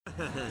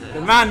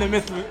The man, the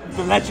myth,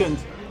 the legend,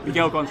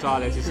 Miguel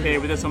Gonzalez is here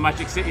with us on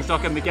Magic City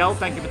Soccer. Miguel,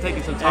 thank you for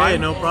taking some time. Hey,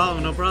 no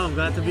problem.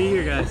 Glad to be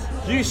here, guys.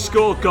 You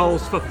score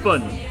goals for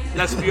fun.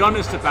 Let's be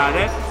honest about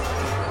it.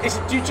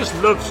 Do you just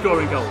love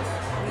scoring goals?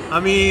 I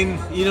mean,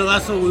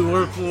 that's what we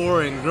work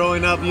for, and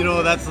growing up,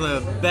 that's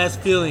the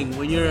best feeling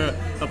when you're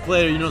a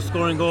player,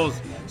 scoring goals.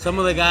 Some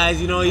of the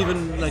guys,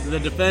 even like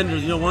the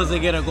defenders, once they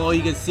get a goal,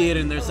 you can see it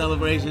in their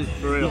celebrations.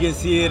 You can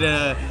see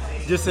it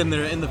just in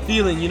the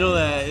feeling,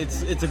 that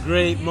it's a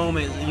great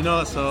moment,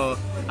 so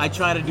I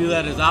try to do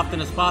that as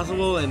often as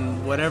possible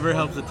and whatever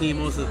helps the team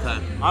most of the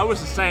time. I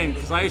was the same,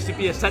 because I used to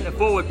be a centre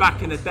forward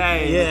back in the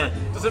day. Yeah.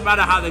 It doesn't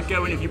matter how they're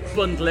going, if you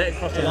bundle it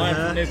across the line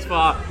from this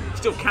far, it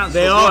still counts.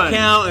 They all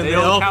count, and they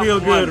all feel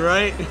good,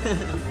 right?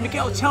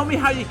 Miguel, tell me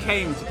how you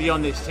came to be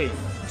on this team.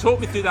 Talk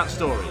me through that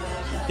story.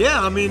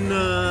 Yeah, I mean,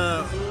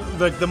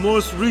 the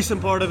most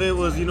recent part of it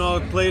was,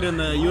 I played in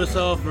the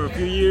USL for a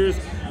few years,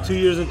 2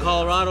 years in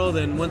Colorado,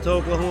 then went to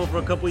Oklahoma for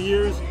a couple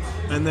years,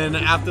 and then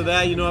after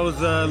that, I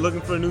was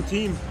looking for a new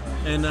team,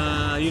 and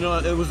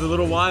it was a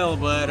little while,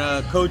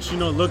 but coach,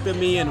 looked at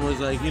me and was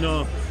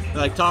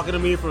like, talking to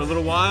me for a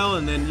little while,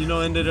 and then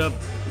ended up,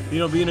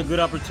 being a good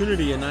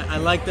opportunity, and I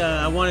liked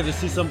that. I wanted to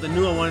see something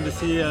new. I wanted to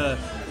see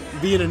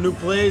be in a new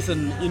place,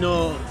 and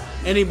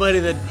anybody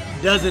that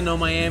doesn't know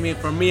Miami,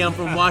 for me, I'm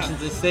from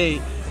Washington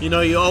State.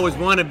 You always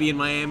want to be in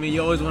Miami.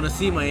 You always want to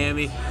see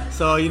Miami.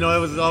 So, it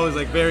was always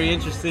like very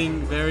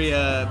interesting,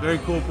 very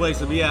cool place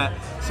to be at.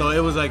 So it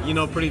was like,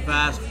 pretty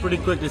fast, pretty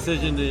quick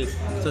decision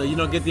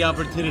to get the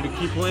opportunity to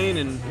keep playing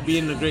and be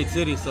in a great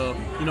city. So,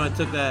 I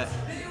took that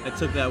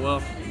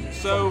well.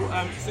 So,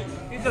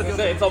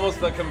 it's almost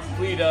the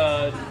complete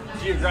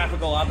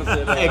geographical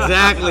opposite.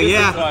 Exactly,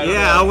 yeah.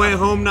 I went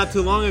home not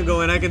too long ago,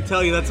 and I can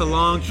tell you that's a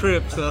long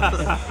trip. So.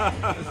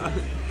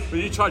 But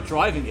you tried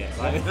driving it,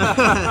 right?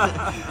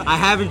 I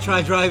haven't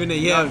tried driving it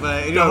yet,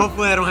 but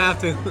hopefully I don't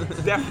have to.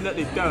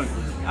 Definitely don't.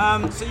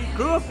 So you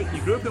grew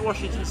up in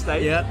Washington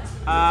State. Yeah.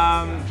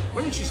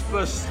 When did you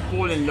first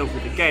fall in love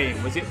with the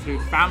game? Was it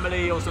through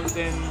family or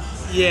something?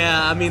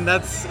 Yeah, I mean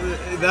that's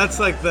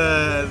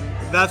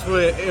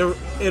where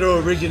it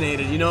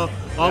originated.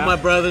 All my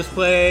brothers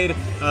played.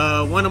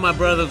 One of my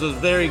brothers was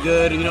very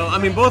good. I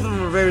mean both of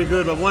them were very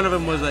good, but one of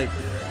them was like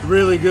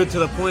really good to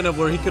the point of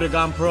where he could have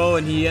gone pro,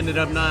 and he ended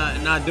up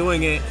not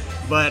doing it.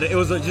 But it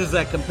was just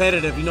that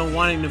competitive,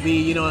 wanting to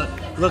be,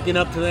 looking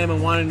up to them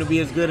and wanting to be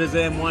as good as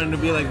them, wanting to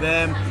be like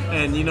them,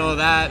 and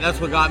that's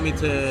what got me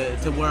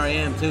to where I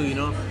am too.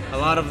 A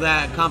lot of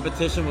that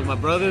competition with my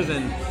brothers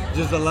and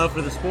just the love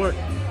for the sport.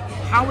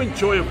 How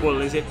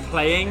enjoyable is it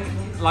playing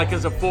like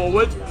as a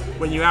forward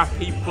when you have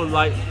people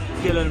like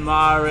Dylan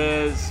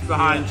Mares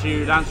behind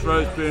you, Lance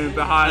Roseboom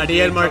behind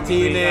you, Ariel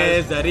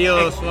Martinez,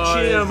 Dario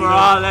Suarez, Chino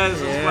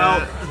Morales as well.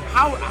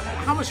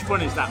 How much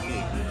fun is that for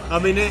you? I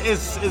mean,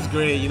 it's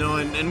great,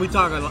 and we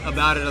talk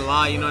about it a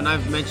lot, and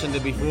I've mentioned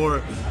it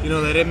before,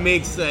 that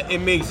it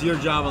makes your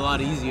job a lot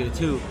easier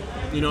too.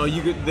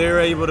 They're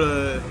able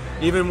to,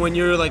 even when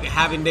you're like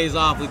having days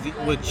off,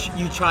 which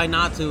you try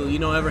not to,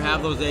 ever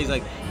have those days,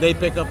 like they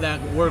pick up that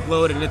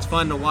workload, and it's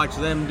fun to watch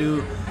them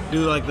do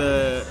like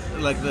the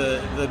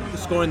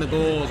scoring the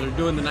goals or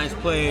doing the nice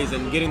plays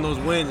and getting those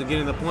wins and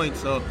getting the points.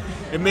 So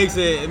it makes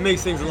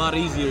things a lot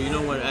easier,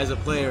 as a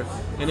player,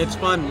 and it's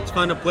fun. It's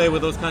fun to play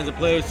with those kinds of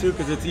players too,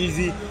 because it's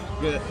easy.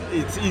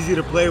 It's easy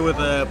to play with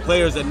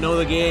players that know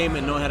the game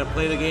and know how to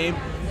play the game.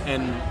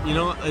 And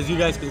as you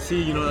guys can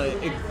see,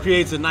 it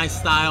creates a nice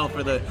style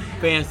for the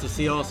fans to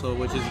see also,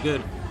 which is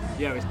good.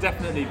 Yeah, it's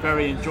definitely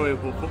very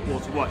enjoyable football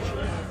to watch.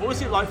 What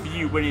was it like for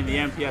you winning the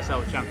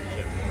NPSL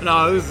Championship?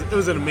 No, it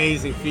was an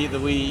amazing feat that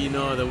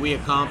we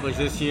accomplished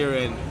this year,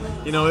 and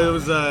it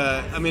was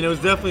it was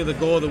definitely the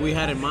goal that we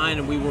had in mind,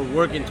 and we were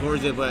working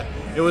towards it, but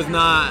it was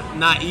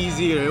not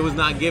easy, or it was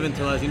not given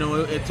to us.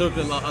 It took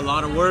a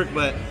lot of work,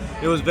 but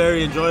it was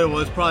very enjoyable.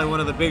 It's probably one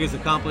of the biggest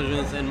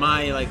accomplishments in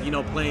my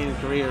playing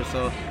career.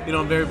 So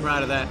I'm very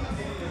proud of that.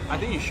 I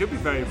think you should be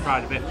very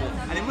proud of it,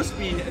 and it must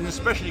be an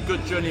especially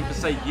good journey for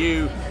say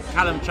you,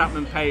 Callum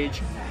Chapman-Page,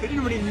 who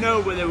didn't really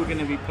know where they were going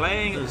to be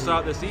playing at the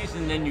start of the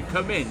season, and then you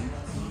come in.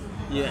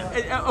 Yeah.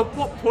 At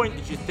what point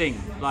did you think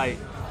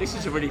this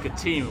is a really good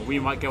team and we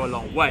might go a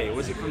long way?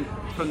 Was it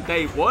from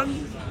day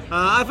one?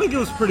 I think it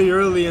was pretty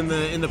early in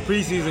the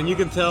preseason. You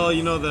can tell,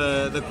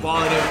 the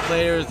quality of the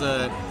players.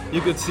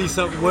 You could see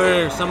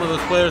where some of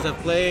those players have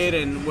played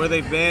and where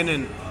they've been,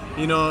 and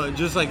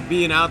just like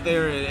being out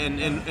there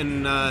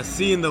and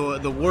seeing the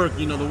work,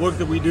 the work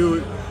that we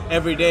do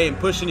every day, and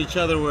pushing each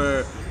other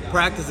where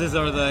practices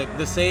are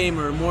the same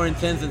or more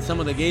intense than some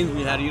of the games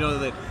we had.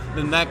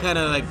 Then that kind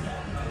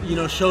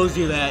of shows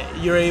you that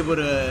you're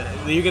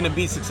going to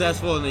be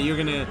successful, and that you're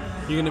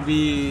going to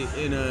be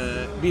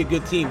a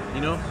good team.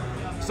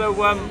 So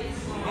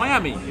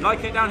Miami, you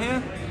like it down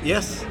here?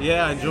 Yes,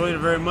 yeah, enjoying it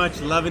very much.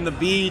 Loving the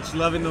beach,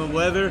 loving the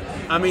weather.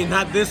 I mean,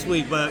 not this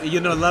week, but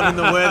loving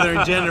the weather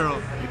in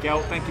general.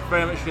 Miguel, thank you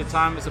very much for your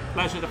time. It's a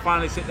pleasure to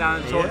finally sit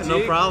down and talk to you.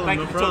 No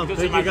problem.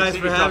 Thank you guys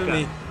for having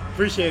me.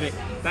 Appreciate it.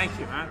 Thank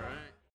you, man.